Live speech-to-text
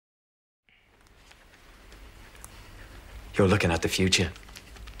You're looking at the future.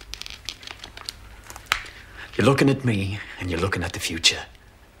 You're looking at me, and you're looking at the future.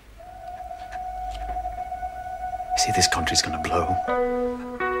 You see, this country's gonna blow.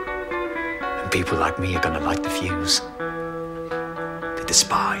 And people like me are gonna light the fuse. The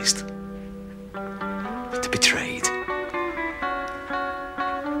despised. The betrayed.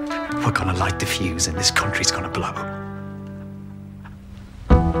 We're gonna light the fuse, and this country's gonna blow.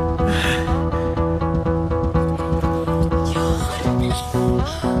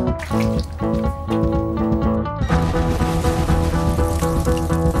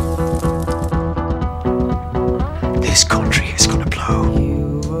 This country is gonna blow.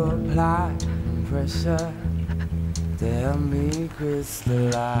 You apply pressure, tell me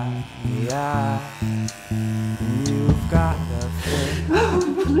crystallize. You've got the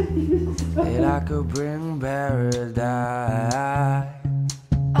faith that I could bring paradise.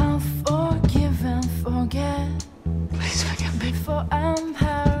 I'll forgive and forget. Please forgive me. Before I'm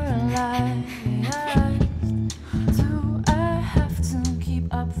paralyzed. Do I have to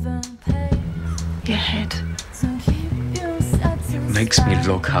keep up the pace? Your head. It makes me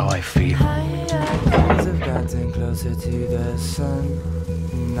look how I feel. Things have gotten closer to the sun.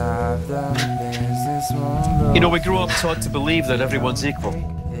 And I've done business wrong. You know, we grew up taught to believe that everyone's equal,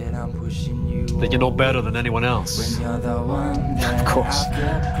 That I'm pushing you that you're no better than anyone else. when you're the one that Of course. I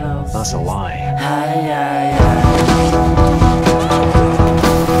get close. That's a lie.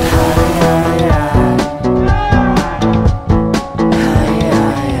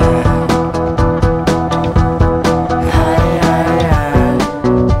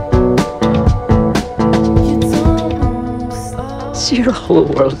 See your whole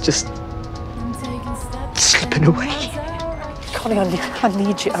world just slipping away. Connie, I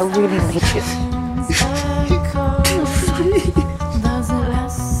need you. I really need you.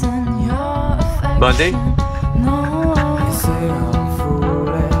 Monty? You say I'm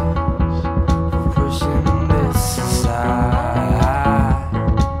foolish for pushing this aside.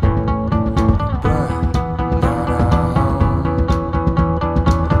 Burn down our home.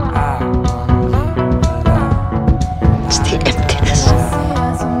 I wanna leave alive. It's the emptiness.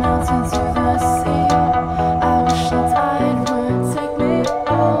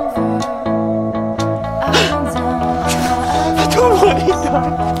 I don't want to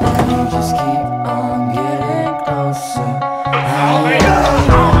die. You just keep on getting closer.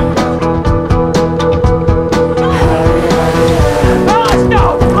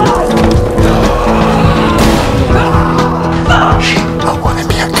 I wanna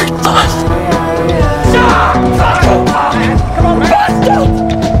be a good man.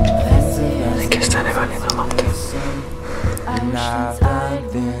 I kissed anybody in the mountain. And I've done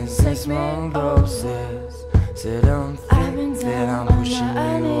things since long doses. So don't think that I'm pushing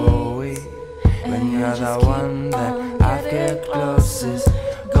you away when you're the one